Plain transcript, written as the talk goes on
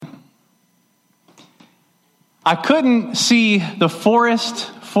I couldn't see the forest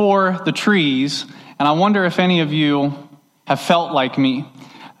for the trees, and I wonder if any of you have felt like me.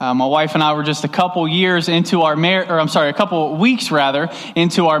 My wife and I were just a couple weeks into our marriage,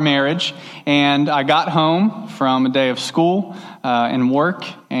 and I got home from a day of school and work,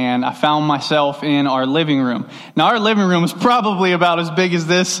 and I found myself in our living room. Now, our living room is probably about as big as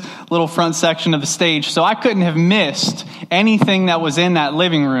this little front section of the stage, so I couldn't have missed anything that was in that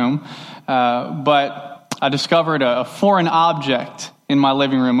living room, but I discovered a foreign object in my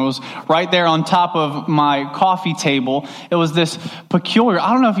living room. It was right there on top of my coffee table. It was this peculiar,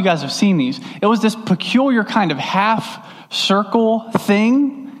 I don't know if you guys have seen these. It was this peculiar kind of half circle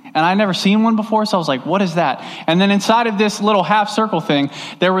thing. And I'd never seen one before, so I was like, what is that? And then inside of this little half circle thing,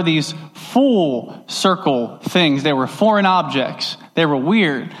 there were these full circle things. They were foreign objects. They were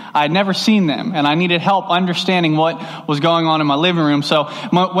weird. I had never seen them, and I needed help understanding what was going on in my living room. So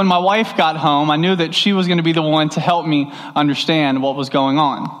when my wife got home, I knew that she was going to be the one to help me understand what was going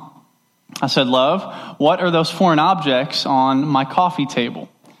on. I said, love, what are those foreign objects on my coffee table?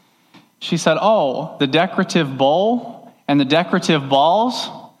 She said, oh, the decorative bowl and the decorative balls.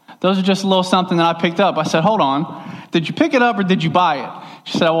 Those are just a little something that I picked up. I said, hold on. Did you pick it up or did you buy it?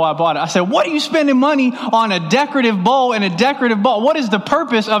 She said, well, I bought it. I said, what are you spending money on a decorative bowl and a decorative ball? What is the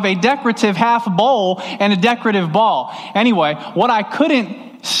purpose of a decorative half bowl and a decorative ball? Anyway, what I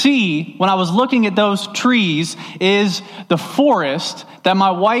couldn't see when I was looking at those trees is the forest that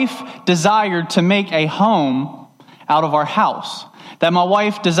my wife desired to make a home out of our house. That my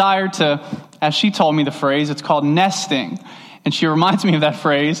wife desired to, as she told me the phrase, it's called nesting. And she reminds me of that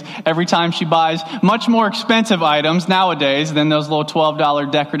phrase every time she buys much more expensive items nowadays than those little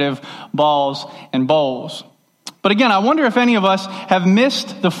 $12 decorative balls and bowls. But again, I wonder if any of us have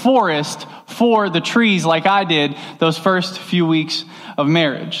missed the forest for the trees like I did those first few weeks of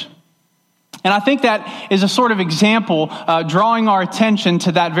marriage. And I think that is a sort of example drawing our attention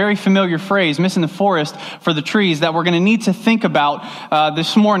to that very familiar phrase, missing the forest for the trees, that we're going to need to think about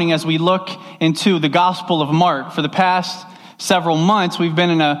this morning as we look into the Gospel of Mark. For the past several months, we've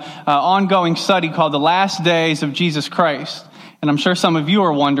been in an ongoing study called The Last Days of Jesus Christ. And I'm sure some of you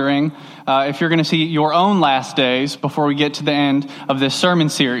are wondering if you're going to see your own last days before we get to the end of this sermon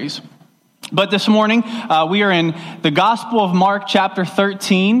series. But this morning, we are in the Gospel of Mark chapter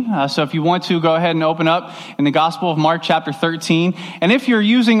 13. So if you want to, go ahead and open up in the Gospel of Mark chapter 13. And if you're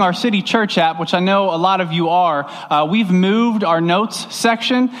using our City Church app, which I know a lot of you are, we've moved our notes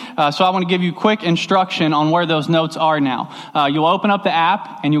section. So I want to give you quick instruction on where those notes are now. You'll open up the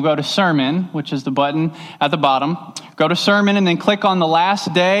app and you'll go to Sermon, which is the button at the bottom. Go to Sermon and then click on the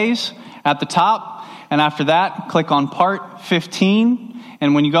Last Days at the top. And after that, click on Part 15.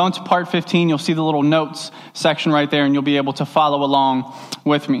 And when you go into Part 15, you'll see the little notes section right there, and you'll be able to follow along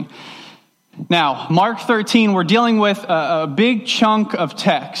with me. Now, Mark 13, we're dealing with a big chunk of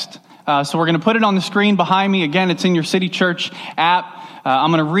text. So we're going to put it on the screen behind me. Again, it's in your City Church app.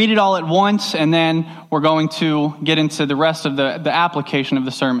 I'm going to read it all at once, and then we're going to get into the rest of the application of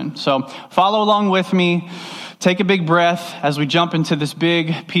the sermon. So follow along with me. Take a big breath as we jump into this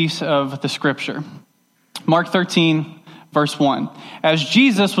big piece of the Scripture. Mark 13, Verse 1, as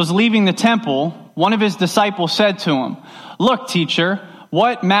Jesus was leaving the temple, one of his disciples said to him, look, teacher,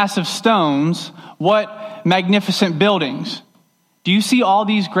 what massive stones, what magnificent buildings. Do you see all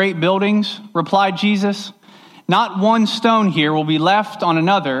these great buildings? Replied Jesus. Not one stone here will be left on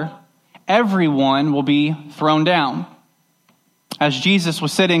another. Everyone will be thrown down. As Jesus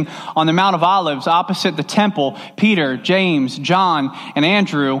was sitting on the Mount of Olives opposite the temple, Peter, James, John, and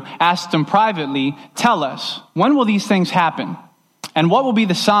Andrew asked him privately, tell us, when will these things happen? And what will be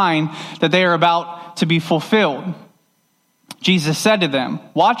the sign that they are about to be fulfilled? Jesus said to them,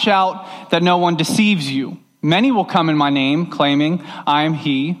 watch out that no one deceives you. Many will come in my name, claiming, I am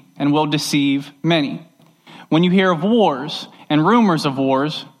he, and will deceive many. When you hear of wars and rumors of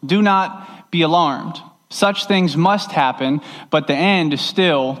wars, do not be alarmed. Such things must happen, but the end is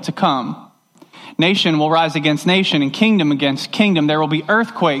still to come. Nation will rise against nation and kingdom against kingdom. There will be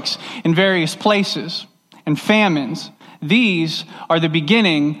earthquakes in various places and famines. These are the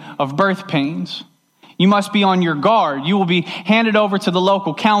beginning of birth pains. You must be on your guard. You will be handed over to the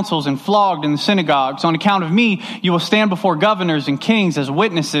local councils and flogged in the synagogues. On account of me, you will stand before governors and kings as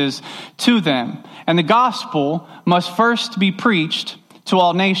witnesses to them. And the gospel must first be preached to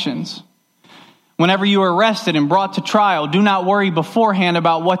all nations. Whenever you are arrested and brought to trial, do not worry beforehand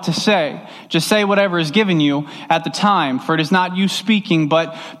about what to say. Just say whatever is given you at the time, for it is not you speaking,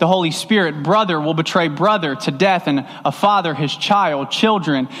 but the Holy Spirit. Brother will betray brother to death, and a father his child.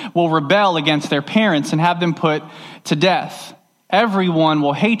 Children will rebel against their parents and have them put to death. Everyone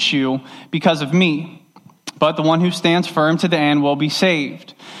will hate you because of me. but the one who stands firm to the end will be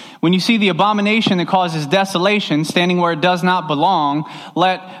saved. When you see the abomination that causes desolation standing where it does not belong,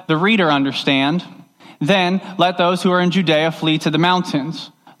 let the reader understand. Then let those who are in Judea flee to the mountains.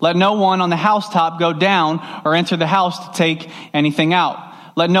 Let no one on the housetop go down or enter the house to take anything out.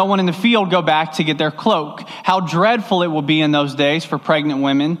 Let no one in the field go back to get their cloak. How dreadful it will be in those days for pregnant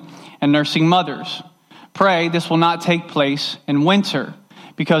women and nursing mothers. Pray this will not take place in winter,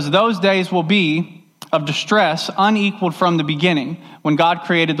 because those days will be of distress unequaled from the beginning, when God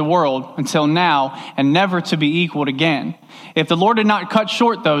created the world, until now, and never to be equaled again. If the Lord had not cut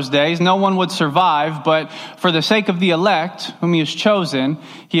short those days, no one would survive, but for the sake of the elect, whom he has chosen,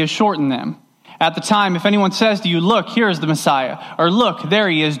 he has shortened them. At the time, if anyone says to you, look, here is the Messiah, or look, there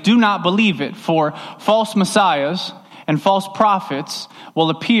he is, do not believe it, for false messiahs and false prophets will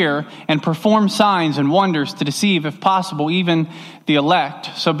appear and perform signs and wonders to deceive, if possible, even the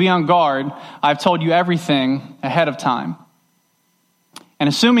elect. So be on guard. I've told you everything ahead of time. And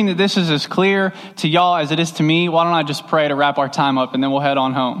assuming that this is as clear to y'all as it is to me, why don't I just pray to wrap our time up, and then we'll head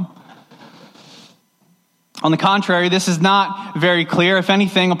on home. On the contrary, this is not very clear. If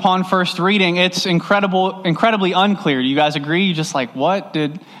anything, upon first reading, it's incredibly unclear. Do you guys agree? You just like, what?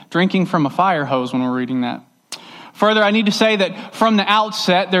 Did drinking from a fire hose when we're reading that? Further, I need to say that from the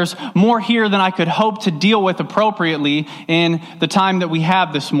outset, there's more here than I could hope to deal with appropriately in the time that we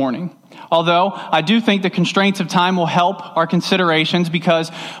have this morning. Although I do think the constraints of time will help our considerations, because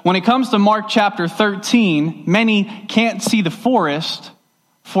when it comes to Mark chapter 13, many can't see the forest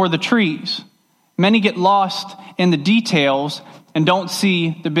for the trees. Many get lost in the details and don't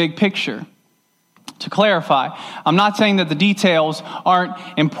see the big picture. To clarify, I'm not saying that the details aren't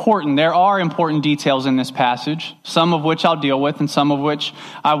important. There are important details in this passage, some of which I'll deal with and some of which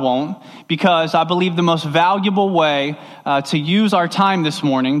I won't, because I believe the most valuable way to use our time this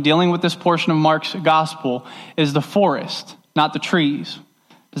morning, dealing with this portion of Mark's gospel, is the forest, not the trees.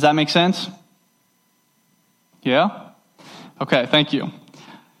 Does that make sense? Yeah? Okay, thank you.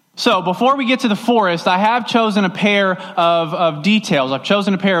 So before we get to the forest, I have chosen a pair of details. I've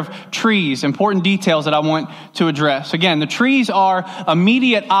chosen a pair of trees, important details that I want to address. Again, the trees are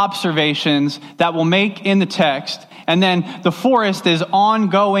immediate observations that we'll make in the text, and then the forest is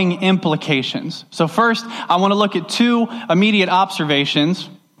ongoing implications. So first, I want to look at two immediate observations.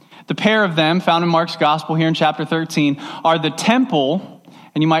 The pair of them, found in Mark's gospel here in chapter 13, are the temple.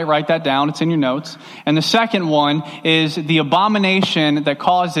 And you might write that down. It's in your notes. And the second one is the abomination that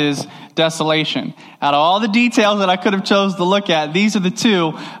causes desolation. Out of all the details that I could have chose to look at, these are the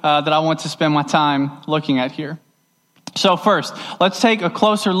two that I want to spend my time looking at here. So first, let's take a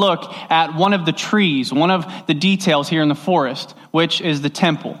closer look at one of the trees, one of the details here in the forest, which is the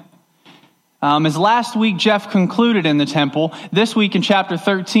temple. As last week Jeff concluded in the temple, this week in chapter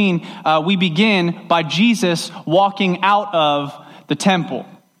 13, we begin by Jesus walking out of the temple,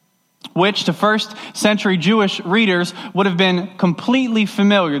 which to first century Jewish readers would have been completely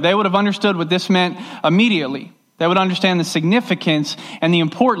familiar. They would have understood what this meant immediately. They would understand the significance and the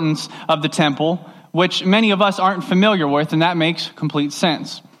importance of the temple, which many of us aren't familiar with, and that makes complete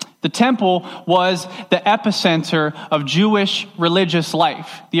sense. The temple was the epicenter of Jewish religious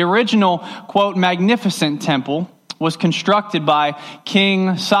life. The original, quote, magnificent temple was constructed by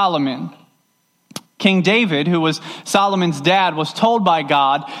King Solomon. King David, who was Solomon's dad, was told by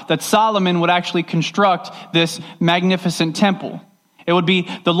God that Solomon would actually construct this magnificent temple. It would be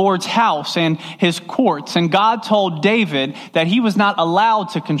the Lord's house and his courts. And God told David that he was not allowed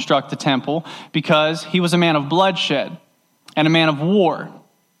to construct the temple because he was a man of bloodshed and a man of war.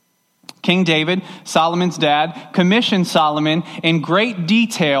 King David, Solomon's dad, commissioned Solomon in great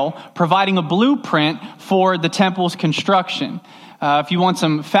detail, providing a blueprint for the temple's construction. If you want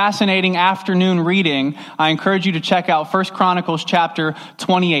some fascinating afternoon reading, I encourage you to check out 1 Chronicles chapter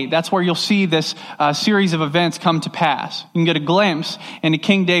 28. That's where you'll see this series of events come to pass. You can get a glimpse into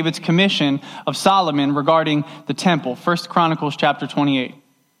King David's commission of Solomon regarding the temple. 1 Chronicles chapter 28.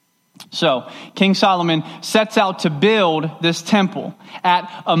 So, King Solomon sets out to build this temple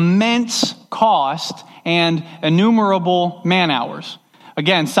at immense cost and innumerable man-hours.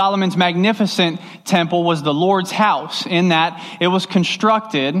 Again, Solomon's magnificent temple was the Lord's house in that it was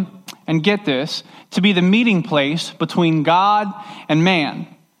constructed, and get this, to be the meeting place between God and man,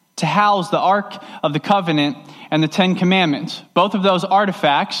 to house the Ark of the Covenant and the Ten Commandments. Both of those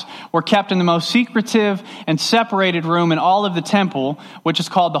artifacts were kept in the most secretive and separated room in all of the temple, which is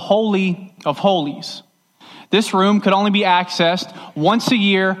called the Holy of Holies. This room could only be accessed once a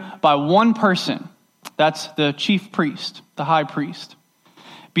year by one person. That's the chief priest, the high priest.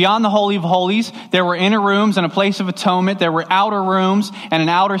 Beyond the Holy of Holies, there were inner rooms and a place of atonement. There were outer rooms and an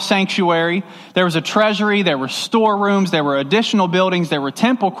outer sanctuary. There was a treasury. There were storerooms. There were additional buildings. There were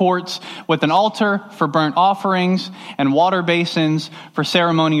temple courts with an altar for burnt offerings and water basins for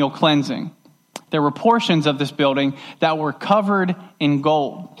ceremonial cleansing. There were portions of this building that were covered in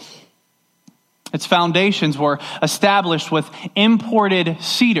gold. Its foundations were established with imported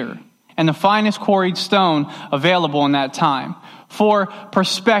cedar and the finest quarried stone available in that time. For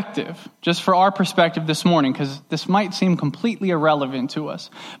perspective, just for our perspective this morning, because this might seem completely irrelevant to us,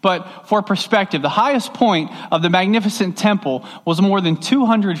 but for perspective, the highest point of the magnificent temple was more than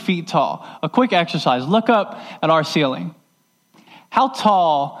 200 feet tall. A quick exercise, look up at our ceiling. How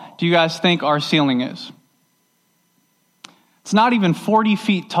tall do you guys think our ceiling is? It's not even 40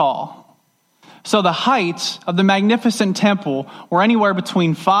 feet tall. So the heights of the magnificent temple were anywhere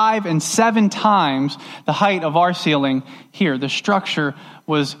between 5 and 7 times the height of our ceiling here. The structure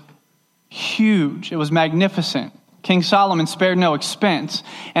was huge. It was magnificent. King Solomon spared no expense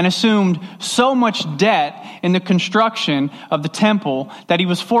and assumed so much debt in the construction of the temple that he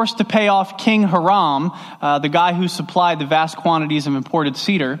was forced to pay off King Hiram, the guy who supplied the vast quantities of imported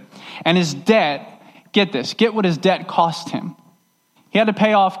cedar. And his debt, get what his debt cost him. He had to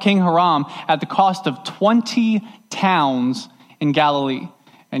pay off King Hiram at the cost of 20 towns in Galilee.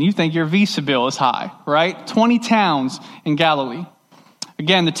 And you think your visa bill is high, right? 20 towns in Galilee.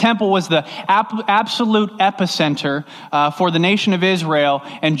 Again, the temple was the absolute epicenter for the nation of Israel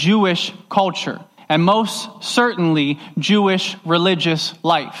and Jewish culture, and most certainly Jewish religious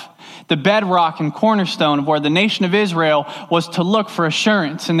life. The bedrock and cornerstone of where the nation of Israel was to look for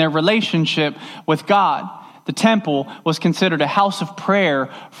assurance in their relationship with God. The temple was considered a house of prayer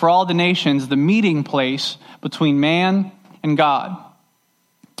for all the nations, the meeting place between man and God.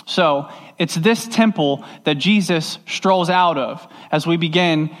 So it's this temple that Jesus strolls out of as we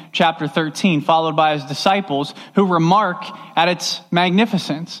begin chapter 13, followed by his disciples who remark at its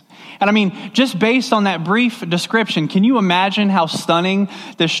magnificence. And I mean, just based on that brief description, can you imagine how stunning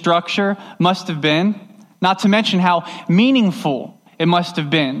this structure must have been? Not to mention how meaningful it must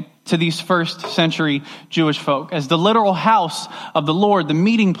have been to these first century Jewish folk as the literal house of the Lord, the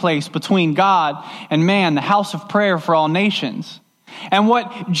meeting place between God and man, the house of prayer for all nations. And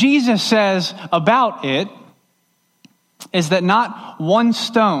what Jesus says about it is that not one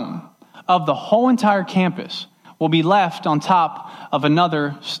stone of the whole entire campus will be left on top of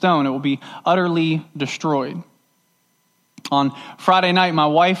another stone. It will be utterly destroyed. On Friday night, my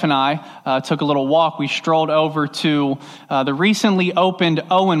wife and I took a little walk. We strolled over to the recently opened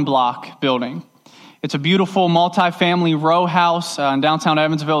Owen Block building. It's a beautiful multi-family row house in downtown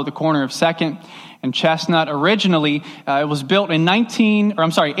Evansville at the corner of 2nd and Chestnut. Originally, it was built in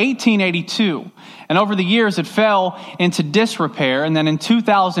 1882. And over the years, it fell into disrepair. And then in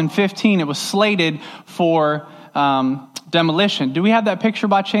 2015, it was slated for demolition. Do we have that picture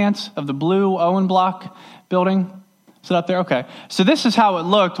by chance of the blue Owen Block building? Is it up there? Okay. So this is how it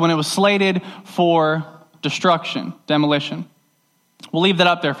looked when it was slated for destruction, demolition. We'll leave that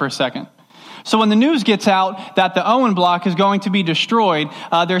up there for a second. So when the news gets out that the Owen Block is going to be destroyed,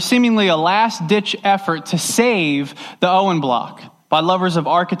 there's seemingly a last-ditch effort to save the Owen Block by lovers of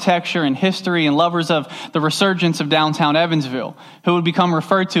architecture and history and lovers of the resurgence of downtown Evansville, who would become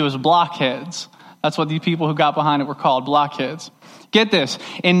referred to as blockheads. That's what the people who got behind it were called, blockheads. Get this,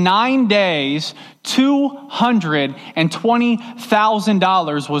 in 9 days,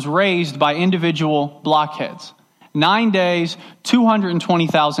 $220,000 was raised by individual blockheads. 9 days,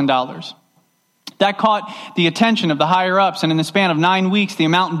 $220,000. That caught the attention of the higher-ups, and in the span of 9 weeks, the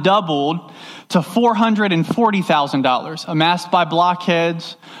amount doubled to $440,000, amassed by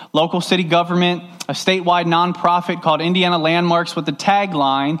blockheads, local city government, a statewide nonprofit called Indiana Landmarks with the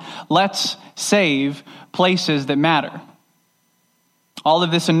tagline, "Let's save places that matter." All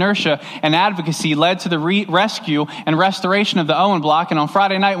of this inertia and advocacy led to the rescue and restoration of the Owen Block. And on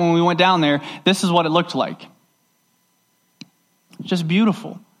Friday night when we went down there, this is what it looked like. Just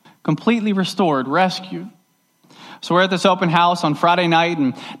beautiful, completely restored, rescued. So we're at this open house on Friday night,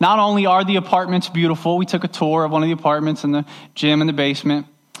 and not only are the apartments beautiful, we took a tour of one of the apartments and the gym in the basement,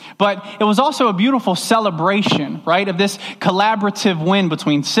 but it was also a beautiful celebration, right, of this collaborative win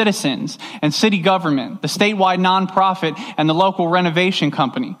between citizens and city government, the statewide nonprofit, and the local renovation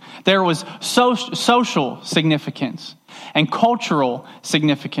company. There was social significance and cultural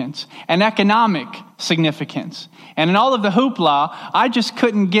significance and economic significance. And in all of the hoopla, I just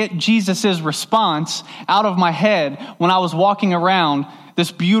couldn't get Jesus' response out of my head when I was walking around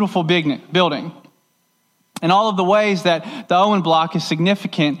this beautiful building. And all of the ways that the Owen Block is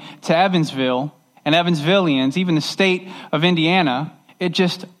significant to Evansville and Evansvillians, even the state of Indiana, it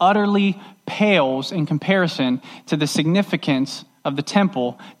just utterly pales in comparison to the significance of the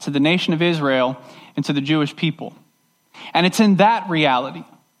temple to the nation of Israel and to the Jewish people. And it's in that reality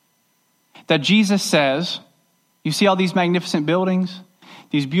that Jesus says, you see all these magnificent buildings,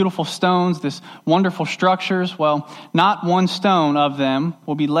 these beautiful stones, this wonderful structures? Well, not one stone of them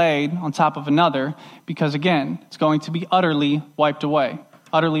will be laid on top of another because, again, it's going to be utterly wiped away,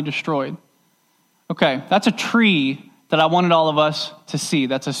 utterly destroyed. Okay, that's a tree that I wanted all of us to see.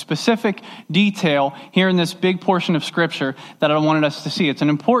 That's a specific detail here in this big portion of Scripture that I wanted us to see. It's an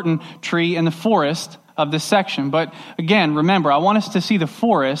important tree in the forest of this section. But again, remember, I want us to see the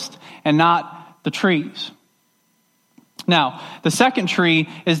forest and not the trees. Now, the second tree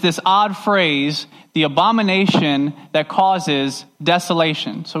is this odd phrase, the abomination that causes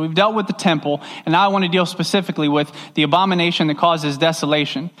desolation. So we've dealt with the temple, and now I want to deal specifically with the abomination that causes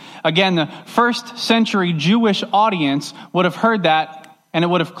desolation. Again, the first century Jewish audience would have heard that, and it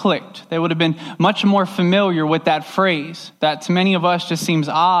would have clicked. They would have been much more familiar with that phrase that to many of us just seems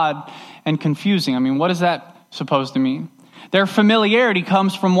odd and confusing. I mean, what is that supposed to mean? Their familiarity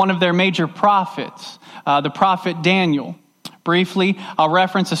comes from one of their major prophets, the prophet Daniel. Briefly, I'll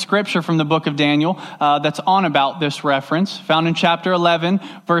reference a scripture from the book of Daniel that's on about this reference, found in chapter 11,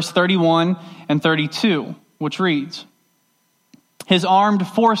 verse 31 and 32, which reads, "His armed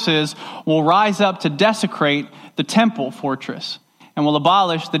forces will rise up to desecrate the temple fortress and will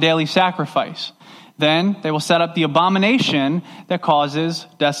abolish the daily sacrifice. Then they will set up the abomination that causes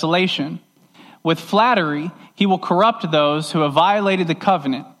desolation. With flattery, he will corrupt those who have violated the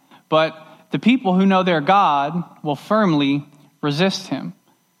covenant, but the people who know their God will firmly resist him."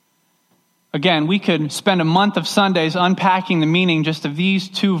 Again, we could spend a month of Sundays unpacking the meaning just of these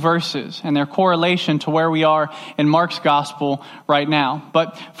two verses and their correlation to where we are in Mark's gospel right now.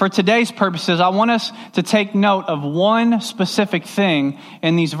 But for today's purposes, I want us to take note of one specific thing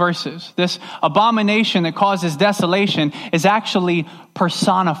in these verses. This abomination that causes desolation is actually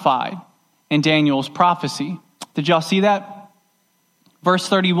personified in Daniel's prophecy. Did y'all see that? Verse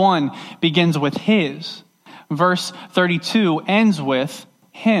 31 begins with his. Verse 32 ends with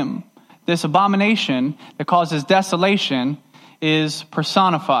him. This abomination that causes desolation is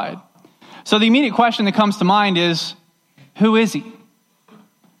personified. So the immediate question that comes to mind is, who is he?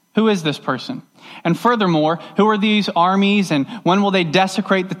 Who is this person? And furthermore, who are these armies and when will they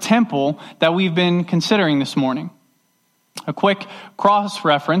desecrate the temple that we've been considering this morning? A quick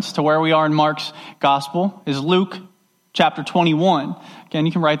cross-reference to where we are in Mark's gospel is Luke chapter 21. Again,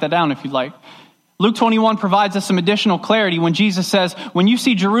 you can write that down if you'd like. Luke 21 provides us some additional clarity when Jesus says, when you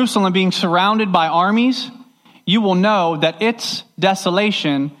see Jerusalem being surrounded by armies, you will know that its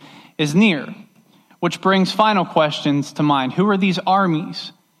desolation is near. Which brings final questions to mind. Who are these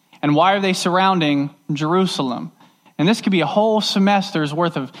armies? And why are they surrounding Jerusalem? And this could be a whole semester's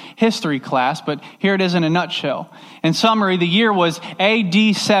worth of history class, but here it is in a nutshell. In summary, the year was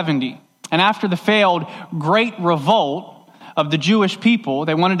AD 70. And after the failed Great Revolt of the Jewish people,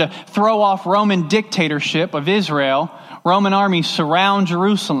 they wanted to throw off Roman dictatorship of Israel. Roman armies surround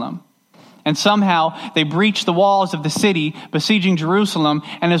Jerusalem. And somehow they breach the walls of the city, besieging Jerusalem.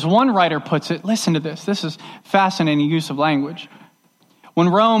 And as one writer puts it, listen to this. This is fascinating use of language. When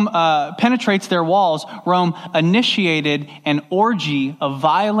Rome penetrates their walls, Rome initiated an orgy of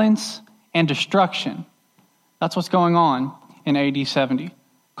violence and destruction. That's what's going on in AD 70.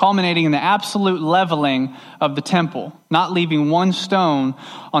 Culminating in the absolute leveling of the temple, not leaving one stone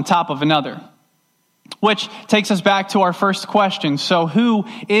on top of another. Which takes us back to our first question. So who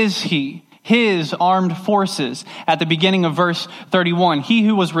is he? His armed forces at the beginning of verse 31. He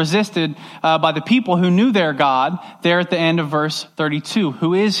who was resisted by the people who knew their God, there at the end of verse 32.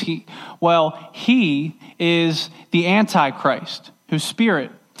 Who is he? Well, he is the Antichrist, whose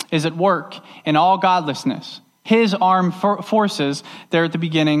spirit is at work in all godlessness. His armed forces there at the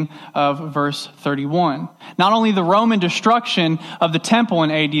beginning of verse 31. Not only the Roman destruction of the temple in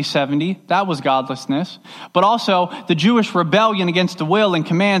AD 70, that was godlessness, but also the Jewish rebellion against the will and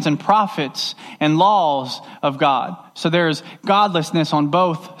commands and prophets and laws of God. So there's godlessness on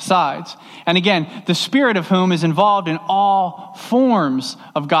both sides. And again, the spirit of whom is involved in all forms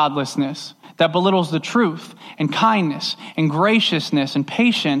of godlessness that belittles the truth and kindness and graciousness and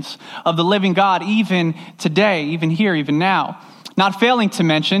patience of the living God, even today, even here, even now. Not failing to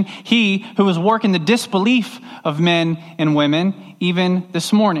mention, he who is working the disbelief of men and women, even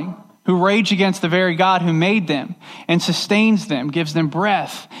this morning, who rage against the very God who made them and sustains them, gives them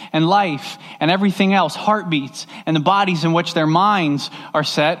breath and life and everything else, heartbeats, and the bodies in which their minds are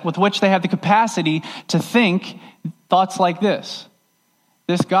set, with which they have the capacity to think thoughts like this.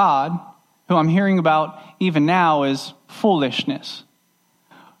 This God, who I'm hearing about even now, is foolishness.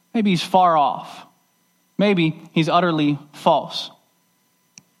 maybe he's far off. Maybe he's utterly false.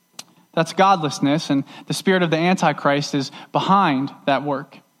 That's godlessness, and the spirit of the Antichrist is behind that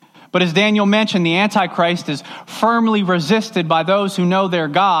work. But as Daniel mentioned, the Antichrist is firmly resisted by those who know their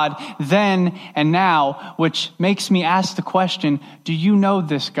God then and now, which makes me ask the question, do you know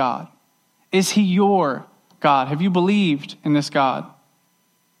this God? Is he your God? Have you believed in this God?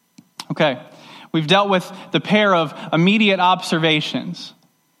 Okay, we've dealt with the pair of immediate observations.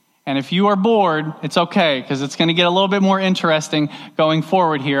 And if you are bored, it's okay, because it's going to get a little bit more interesting going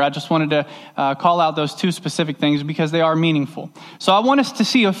forward here. I just wanted to call out those two specific things because they are meaningful. So I want us to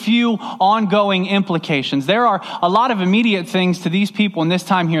see a few ongoing implications. There are a lot of immediate things to these people in this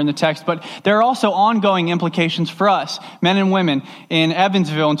time here in the text, but there are also ongoing implications for us, men and women, in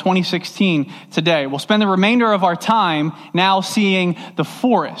Evansville in 2016 today. We'll spend the remainder of our time now seeing the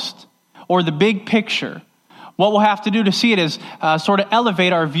forest, or the big picture. What we'll have to do to see it is sort of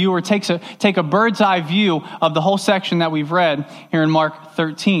elevate our view, or take a bird's eye view of the whole section that we've read here in Mark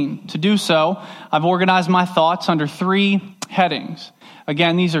 13. To do so, I've organized my thoughts under 3 headings.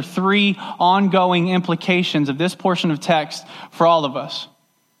 Again, these are 3 ongoing implications of this portion of text for all of us.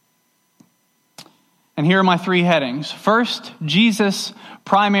 And here are my 3 headings. First, Jesus'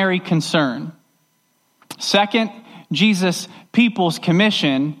 primary concern. Second, Jesus' people's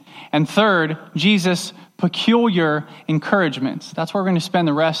commission. And third, Jesus' peculiar encouragements. That's where we're going to spend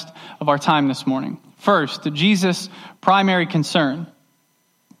the rest of our time this morning. First, Jesus' primary concern.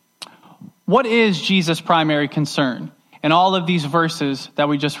 What is Jesus' primary concern in all of these verses that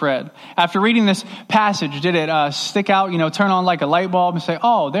we just read? After reading this passage, did it stick out, turn on like a light bulb and say,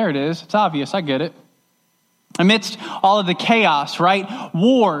 oh, there it is. It's obvious. I get it. Amidst all of the chaos, right?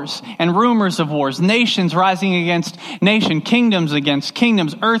 Wars and rumors of wars, nations rising against nation, kingdoms against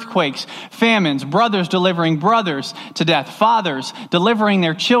kingdoms, earthquakes, famines, brothers delivering brothers to death, fathers delivering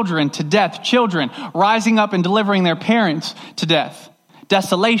their children to death, children rising up and delivering their parents to death,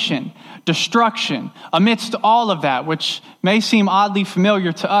 desolation, destruction. Amidst all of that, which may seem oddly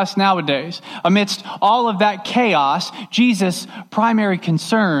familiar to us nowadays, amidst all of that chaos, Jesus' primary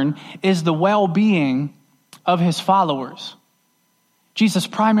concern is the well-being of his followers. Jesus'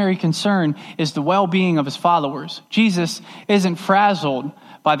 primary concern is the well-being of his followers. Jesus isn't frazzled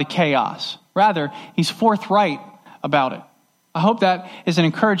by the chaos. Rather, he's forthright about it. I hope that is an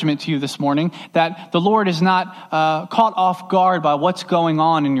encouragement to you this morning, that the Lord is not caught off guard by what's going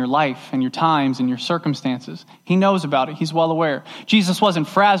on in your life and your times and your circumstances. He knows about it. He's well aware. Jesus wasn't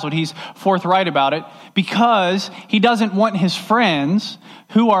frazzled. He's forthright about it because he doesn't want his friends,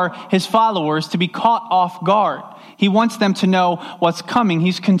 who are his followers, to be caught off guard. He wants them to know what's coming.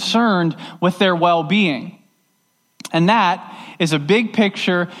 He's concerned with their well-being. And that is a big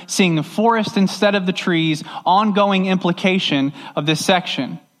picture, seeing the forest instead of the trees, ongoing implication of this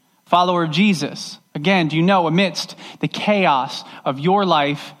section. Follower of Jesus, again, do you know, amidst the chaos of your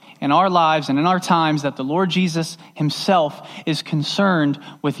life, in our lives and in our times, that the Lord Jesus himself is concerned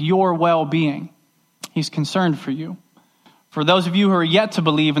with your well-being. He's concerned for you. For those of you who are yet to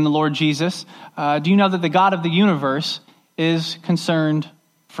believe in the Lord Jesus, do you know that the God of the universe is concerned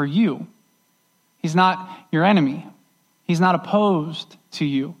for you? He's not your enemy. He's not opposed to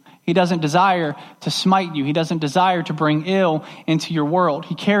you. He doesn't desire to smite you. He doesn't desire to bring ill into your world.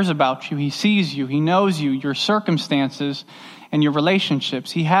 He cares about you. He sees you. He knows you, your circumstances, and your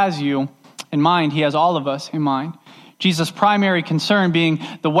relationships. He has you in mind. He has all of us in mind. Jesus' primary concern being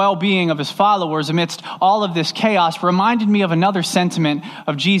the well-being of his followers amidst all of this chaos reminded me of another sentiment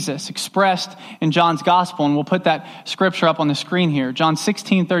of Jesus expressed in John's gospel. And we'll put that scripture up on the screen here. John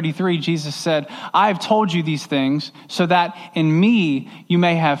 16:33, Jesus said, I have told you these things so that in me you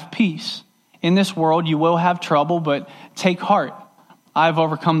may have peace. In this world you will have trouble, but take heart. I have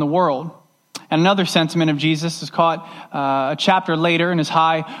overcome the world. And another sentiment of Jesus is caught a chapter later in his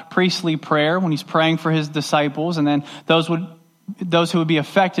high priestly prayer when he's praying for his disciples, and then those who would be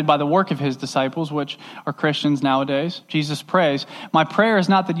affected by the work of his disciples, which are Christians nowadays. Jesus prays, my prayer is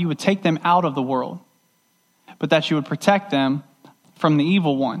not that you would take them out of the world, but that you would protect them from the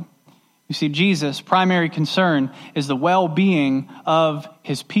evil one. You see, Jesus' primary concern is the well-being of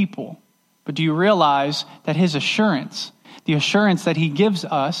his people. But do you realize that his assurance, the assurance that he gives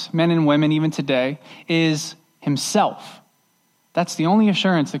us, men and women even today, is himself? That's the only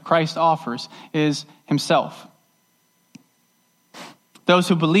assurance that Christ offers, is himself. Those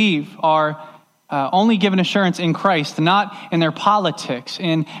who believe are only given assurance in Christ, not in their politics,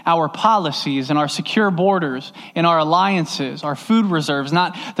 in our policies, in our secure borders, in our alliances, our food reserves,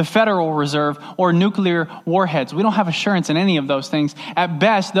 not the Federal Reserve or nuclear warheads. We don't have assurance in any of those things. At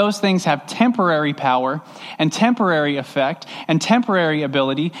best, those things have temporary power and temporary effect and temporary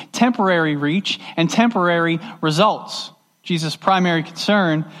ability, temporary reach, and temporary results. Jesus' primary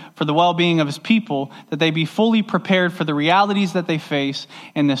concern for the well-being of his people, that they be fully prepared for the realities that they face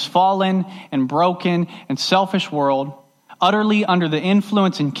in this fallen and broken and selfish world, utterly under the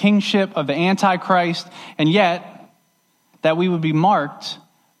influence and kingship of the Antichrist, and yet that we would be marked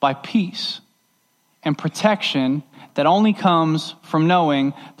by peace and protection that only comes from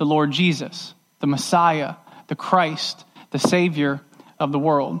knowing the Lord Jesus, the Messiah, the Christ, the Savior of the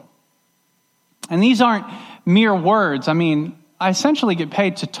world. And these aren't mere words. I mean, I essentially get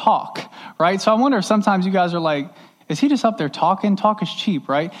paid to talk, right? So I wonder if sometimes you guys are like, is he just up there talking? Talk is cheap,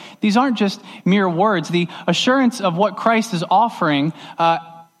 right? These aren't just mere words. The assurance of what Christ is offering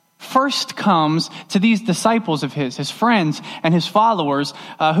first comes to these disciples of his friends and his followers,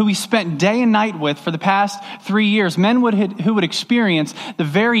 who he spent day and night with for the past 3 years, men who would experience the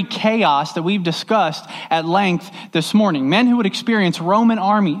very chaos that we've discussed at length this morning, men who would experience Roman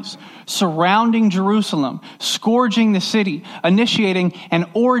armies surrounding Jerusalem, scourging the city, initiating an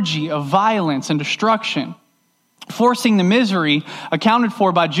orgy of violence and destruction, forcing the misery accounted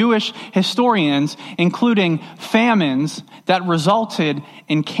for by Jewish historians, including famines that resulted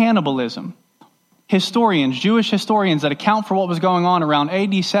in cannibalism. Jewish historians that account for what was going on around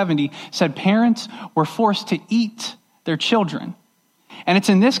AD 70 said parents were forced to eat their children. And it's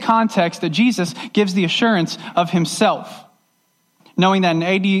in this context that Jesus gives the assurance of himself, knowing that in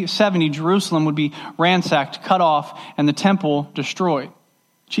AD 70 Jerusalem would be ransacked, cut off, and the temple destroyed.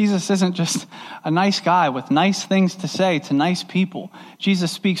 Jesus isn't just a nice guy with nice things to say to nice people.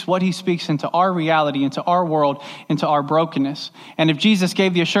 Jesus speaks what he speaks into our reality, into our world, into our brokenness. And if Jesus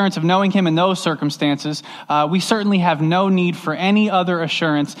gave the assurance of knowing him in those circumstances, we certainly have no need for any other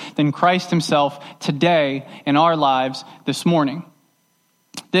assurance than Christ himself today in our lives this morning.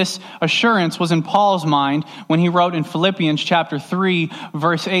 This assurance was in Paul's mind when he wrote in Philippians chapter 3,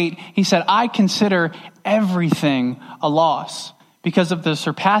 verse 8. He said, I consider everything a loss, because of the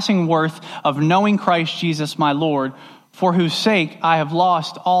surpassing worth of knowing Christ Jesus my Lord, for whose sake I have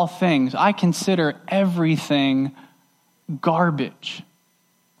lost all things. I consider everything garbage.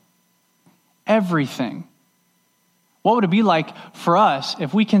 Everything. What would it be like for us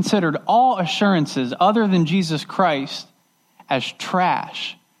if we considered all assurances other than Jesus Christ as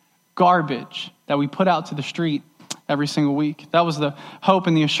trash, garbage that we put out to the street every single week? That was the hope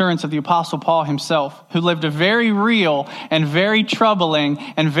and the assurance of the Apostle Paul himself, who lived a very real and very troubling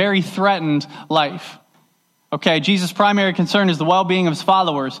and very threatened life. Okay, Jesus' primary concern is the well-being of his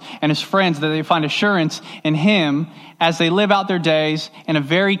followers and his friends, that they find assurance in him as they live out their days in a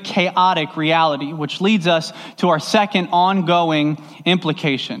very chaotic reality, which leads us to our second ongoing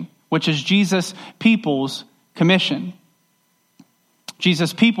implication, which is Jesus' people's commission.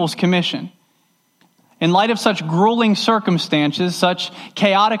 Jesus' people's commission. In light of such grueling circumstances, such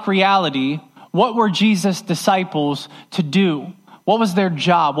chaotic reality, what were Jesus' disciples to do? What was their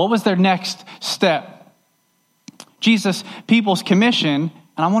job? What was their next step? Jesus' people's commission,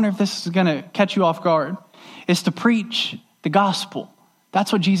 and I wonder if this is going to catch you off guard, is to preach the gospel.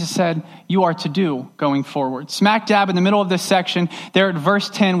 That's what Jesus said you are to do going forward. Smack dab in the middle of this section, there at verse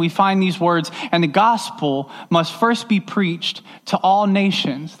 10, we find these words, and the gospel must first be preached to all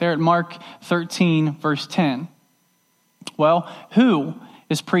nations. There at Mark 13, verse 10. Well, who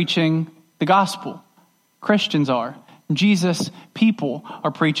is preaching the gospel? Christians are. Jesus' people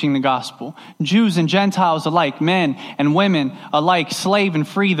are preaching the gospel. Jews and Gentiles alike, men and women alike, slave and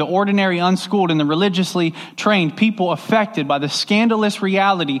free, the ordinary, unschooled, and the religiously trained, people affected by the scandalous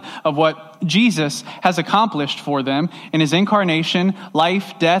reality of what Jesus has accomplished for them in his incarnation,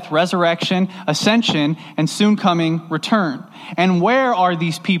 life, death, resurrection, ascension, and soon coming return. And where are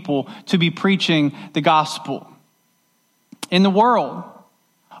these people to be preaching the gospel? In the world,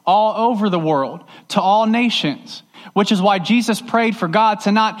 all over the world, to all nations. Which is why Jesus prayed for God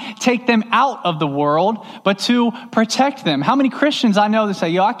to not take them out of the world, but to protect them. How many Christians I know that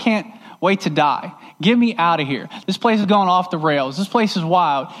say, I can't wait to die. Get me out of here. This place is going off the rails. This place is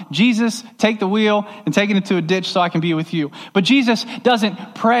wild. Jesus, take the wheel and take it into a ditch so I can be with you. But Jesus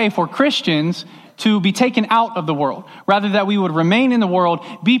doesn't pray for Christians to be taken out of the world. Rather, that we would remain in the world,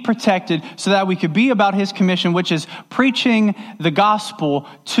 be protected, so that we could be about his commission, which is preaching the gospel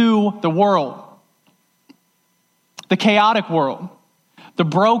to the world. The chaotic world, the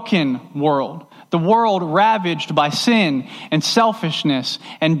broken world, the world ravaged by sin and selfishness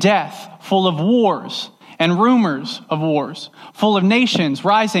and death, full of wars and rumors of wars, full of nations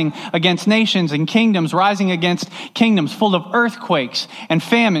rising against nations and kingdoms rising against kingdoms, full of earthquakes and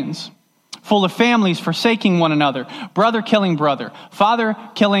famines, full of families forsaking one another, brother killing brother, father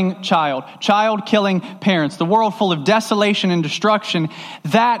killing child, child killing parents, the world full of desolation and destruction.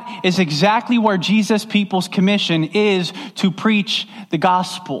 That is exactly where Jesus' people's commission is, to preach the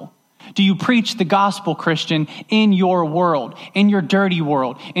gospel. Do you preach the gospel, Christian, in your world, in your dirty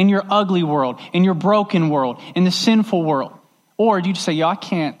world, in your ugly world, in your broken world, in the sinful world? Or do you just say,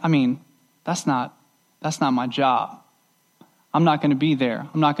 that's not my job. I'm not going to be there.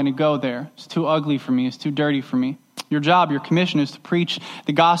 I'm not going to go there. It's too ugly for me. It's too dirty for me. Your job, your commission is to preach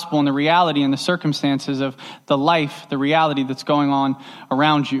the gospel and the reality and the circumstances of the life, the reality that's going on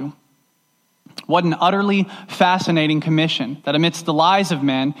around you. What an utterly fascinating commission, that amidst the lies of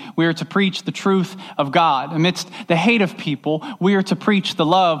men, we are to preach the truth of God. Amidst the hate of people, we are to preach the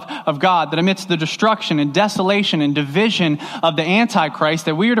love of God. That amidst the destruction and desolation and division of the Antichrist,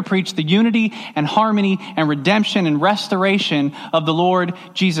 that we are to preach the unity and harmony and redemption and restoration of the Lord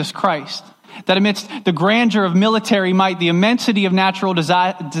Jesus Christ. That amidst the grandeur of military might, the immensity of natural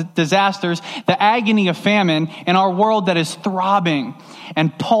disasters, the agony of famine in our world that is throbbing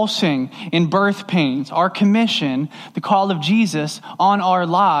and pulsing in birth pains, our commission, the call of Jesus on our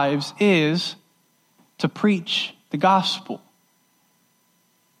lives, is to preach the gospel.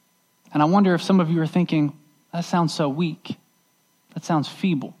 And I wonder if some of you are thinking, that sounds so weak. That sounds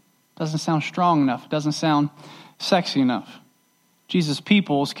feeble. Doesn't sound strong enough. Doesn't sound sexy enough. Jesus'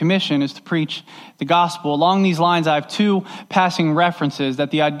 people's commission is to preach the gospel. Along these lines, I have two passing references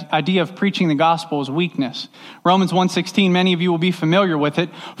that the idea of preaching the gospel is weakness. Romans 1:16, many of you will be familiar with it.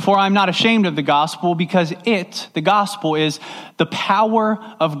 For I'm not ashamed of the gospel, because the gospel, is the power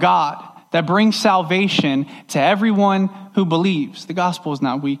of God that brings salvation to everyone who believes. The gospel is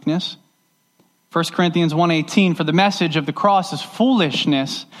not weakness. 1 Corinthians 1:18, for the message of the cross is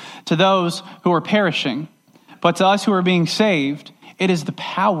foolishness to those who are perishing, but to us who are being saved, it is the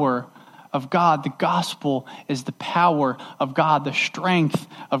power of God. The gospel is the power of God, the strength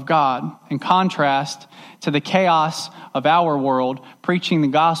of God. In contrast to the chaos of our world, preaching the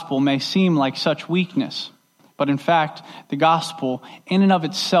gospel may seem like such weakness. But in fact, the gospel in and of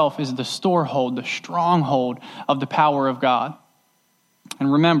itself is the storehold, the stronghold of the power of God.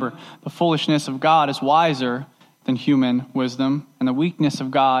 And remember, the foolishness of God is wiser than human wisdom, and the weakness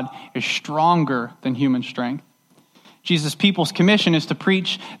of God is stronger than human strength. Jesus' people's commission is to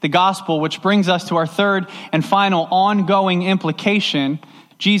preach the gospel, which brings us to our third and final ongoing implication,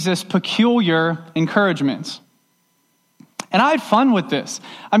 Jesus' peculiar encouragements. And I had fun with this.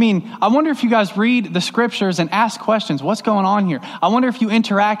 I wonder if you guys read the scriptures and ask questions. What's going on here? I wonder if you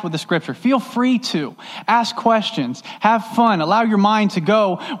interact with the scripture. Feel free to ask questions, have fun, allow your mind to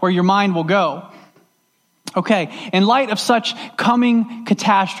go where your mind will go. Okay, in light of such coming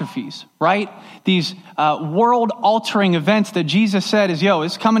catastrophes, right? These world-altering events that Jesus said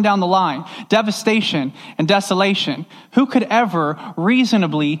it's coming down the line. Devastation and desolation. Who could ever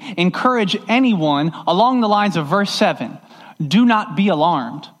reasonably encourage anyone along the lines of verse 7? Do not be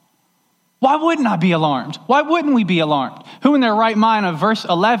alarmed. Why wouldn't I be alarmed? Why wouldn't we be alarmed? Who in their right mind of verse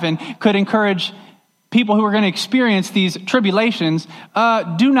 11 could encourage people who are going to experience these tribulations,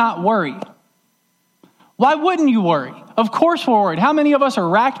 do not worry? Why wouldn't you worry? Of course we're worried. How many of us are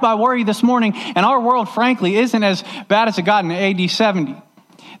racked by worry this morning? And our world, frankly, isn't as bad as it got in AD 70.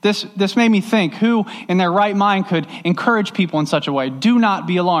 This made me think, who in their right mind could encourage people in such a way? Do not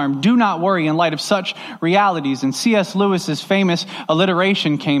be alarmed. Do not worry in light of such realities. And C.S. Lewis's famous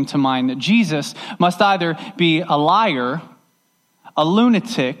alliteration came to mind, that Jesus must either be a liar, a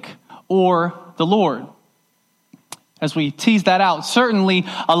lunatic, or the Lord. As we tease that out, certainly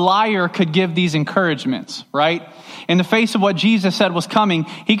a liar could give these encouragements, right? In the face of what Jesus said was coming,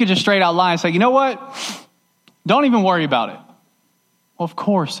 he could just straight out lie and say, you know what? Don't even worry about it. Well, of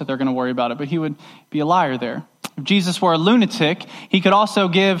course that they're going to worry about it, but he would be a liar there. If Jesus were a lunatic, he could also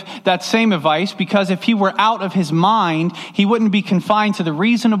give that same advice, because if he were out of his mind, he wouldn't be confined to the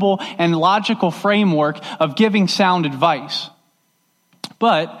reasonable and logical framework of giving sound advice.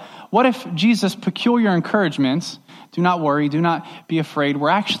 But what if Jesus' peculiar encouragements, do not worry, do not be afraid, were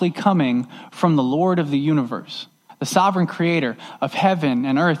actually coming from the Lord of the universe, the sovereign creator of heaven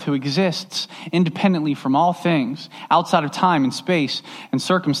and earth, who exists independently from all things, outside of time and space and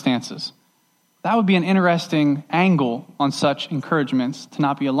circumstances? That would be an interesting angle on such encouragements, to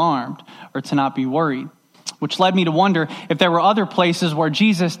not be alarmed or to not be worried. Which led me to wonder if there were other places where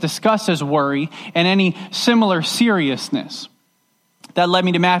Jesus discusses worry and any similar seriousness. That led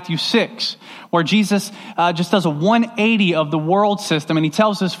me to Matthew 6, where Jesus just does a 180 of the world system, and he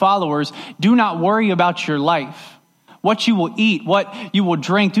tells his followers, do not worry about your life, what you will eat, what you will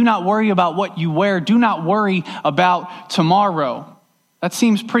drink. Do not worry about what you wear. Do not worry about tomorrow. That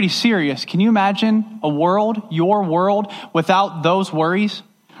seems pretty serious. Can you imagine a world, your world, without those worries?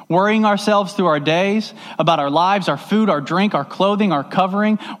 Worrying ourselves through our days, about our lives, our food, our drink, our clothing, our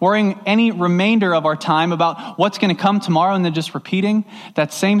covering, worrying any remainder of our time about what's going to come tomorrow, and then just repeating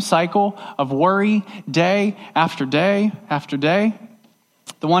that same cycle of worry day after day after day.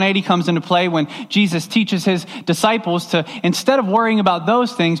 The 180 comes into play when Jesus teaches his disciples to, instead of worrying about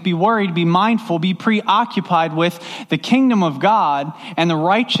those things, be worried, be mindful, be preoccupied with the kingdom of God and the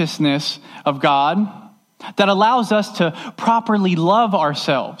righteousness of God that allows us to properly love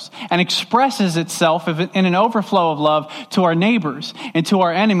ourselves and expresses itself in an overflow of love to our neighbors and to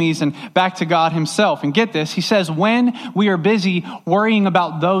our enemies and back to God himself. And get this, he says, when we are busy worrying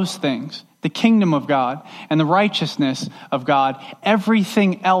about those things, the kingdom of God and the righteousness of God,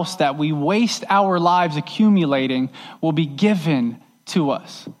 everything else that we waste our lives accumulating will be given to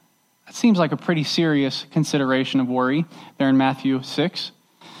us. That seems like a pretty serious consideration of worry there in Matthew 6.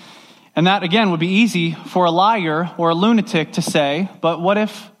 And that, again, would be easy for a liar or a lunatic to say, but what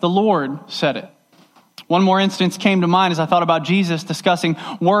if the Lord said it? One more instance came to mind as I thought about Jesus discussing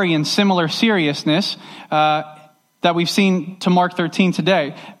worry in similar seriousness that we've seen to Mark 13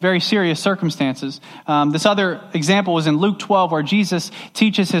 today. Very serious circumstances. This other example is in Luke 12, where Jesus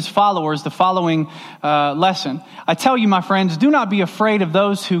teaches his followers the following lesson. I tell you, my friends, do not be afraid of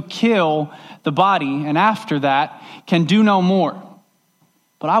those who kill the body, and after that can do no more.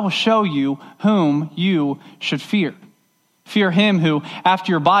 But I will show you whom you should fear. Fear him who,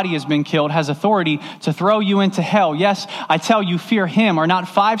 after your body has been killed, has authority to throw you into hell. Yes, I tell you, fear him. Are not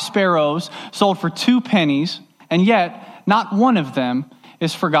 5 sparrows sold for 2 pennies, and yet not one of them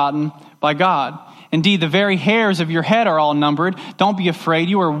is forgotten by God? Indeed, the very hairs of your head are all numbered. Don't be afraid.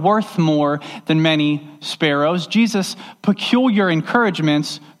 You are worth more than many sparrows. Jesus' peculiar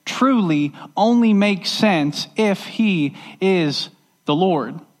encouragements truly only make sense if he is the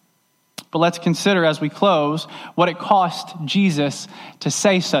Lord. But let's consider as we close what it cost Jesus to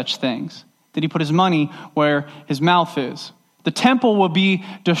say such things. Did he put his money where his mouth is? The temple will be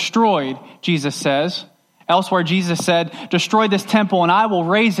destroyed, Jesus says. Elsewhere, Jesus said, destroy this temple and I will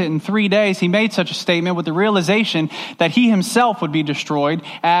raise it in 3 days. He made such a statement with the realization that he himself would be destroyed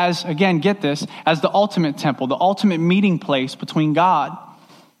as, again, get this, as the ultimate temple, the ultimate meeting place between God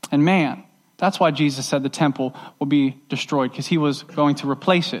and man. That's why Jesus said the temple will be destroyed, because he was going to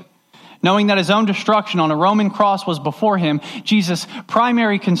replace it. Knowing that his own destruction on a Roman cross was before him, Jesus'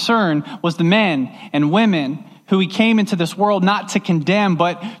 primary concern was the men and women who he came into this world not to condemn,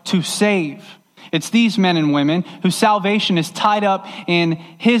 but to save. It's these men and women whose salvation is tied up in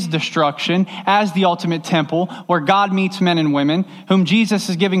his destruction as the ultimate temple where God meets men and women, whom Jesus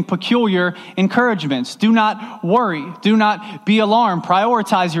is giving peculiar encouragements. Do not worry. Do not be alarmed.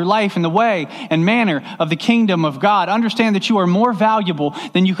 Prioritize your life in the way and manner of the kingdom of God. Understand that you are more valuable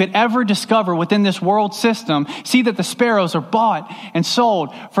than you could ever discover within this world system. See that the sparrows are bought and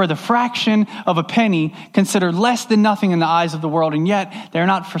sold for the fraction of a penny, considered less than nothing in the eyes of the world, and yet they're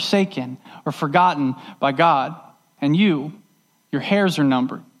not forsaken or forgotten by God. And your hairs are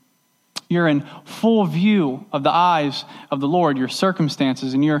numbered. You're in full view of the eyes of the Lord, your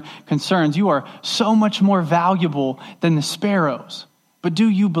circumstances and your concerns. You are so much more valuable than the sparrows. But do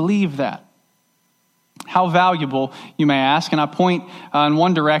you believe that? How valuable, you may ask, and I point in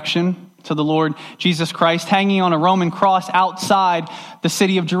one direction to the Lord Jesus Christ hanging on a Roman cross outside the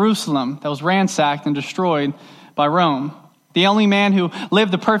city of Jerusalem that was ransacked and destroyed by Rome. The only man who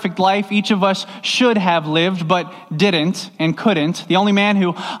lived the perfect life each of us should have lived, but didn't and couldn't. The only man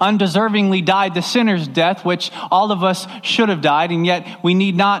who undeservingly died the sinner's death, which all of us should have died, and yet we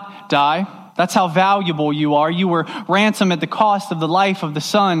need not die. That's how valuable you are. You were ransomed at the cost of the life of the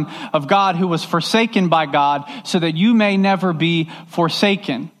Son of God, who was forsaken by God so that you may never be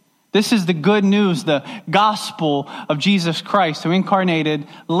forsaken. This is the good news, the gospel of Jesus Christ, who incarnated,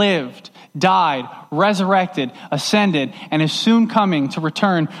 lived, died, resurrected, ascended, and is soon coming to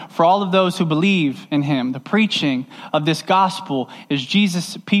return for all of those who believe in him. The preaching of this gospel is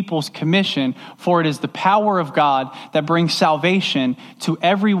Jesus' people's commission, for it is the power of God that brings salvation to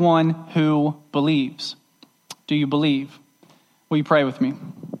everyone who believes. Do you believe? Will you pray with me?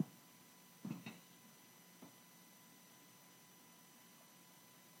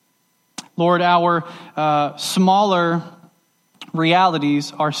 Lord, our smaller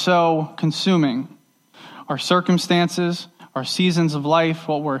realities are so consuming. Our circumstances, our seasons of life,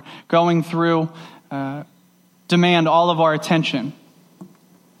 what we're going through, demand all of our attention.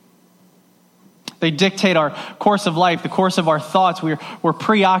 They dictate our course of life, the course of our thoughts. We're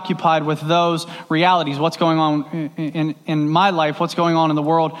preoccupied with those realities. What's going on in my life? What's going on in the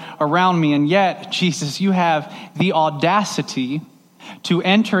world around me? And yet, Jesus, you have the audacity to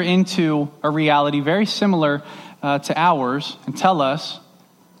enter into a reality very similar to ours and tell us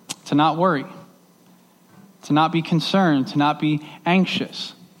to not worry, to not be concerned, to not be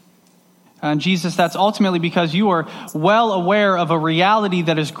anxious. And Jesus, that's ultimately because you are well aware of a reality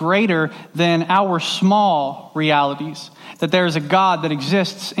that is greater than our small realities. That there is a God that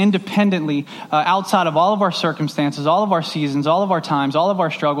exists independently outside of all of our circumstances, all of our seasons, all of our times, all of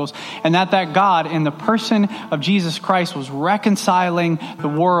our struggles. And that God in the person of Jesus Christ was reconciling the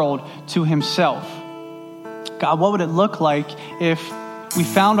world to himself. God, what would it look like if we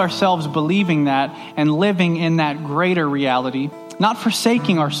found ourselves believing that and living in that greater reality? Not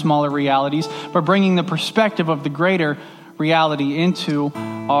forsaking our smaller realities, but bringing the perspective of the greater reality into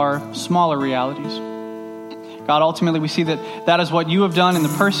our smaller realities. God, ultimately we see that is what you have done in the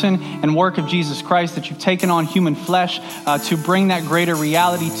person and work of Jesus Christ, that you've taken on human flesh to bring that greater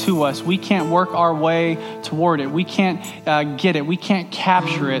reality to us. We can't work our way toward it. We can't get it. We can't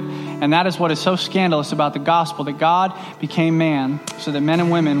capture it. And that is what is so scandalous about the gospel, that God became man so that men and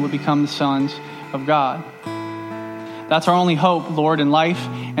women would become the sons of God. That's our only hope, Lord, in life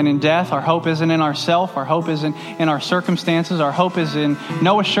and in death. Our hope isn't in ourselves. Our hope isn't in our circumstances. Our hope is in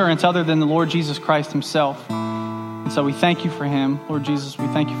no assurance other than the Lord Jesus Christ himself. And so we thank you for him. Lord Jesus, we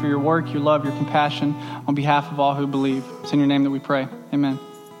thank you for your work, your love, your compassion on behalf of all who believe. It's in your name that we pray. Amen.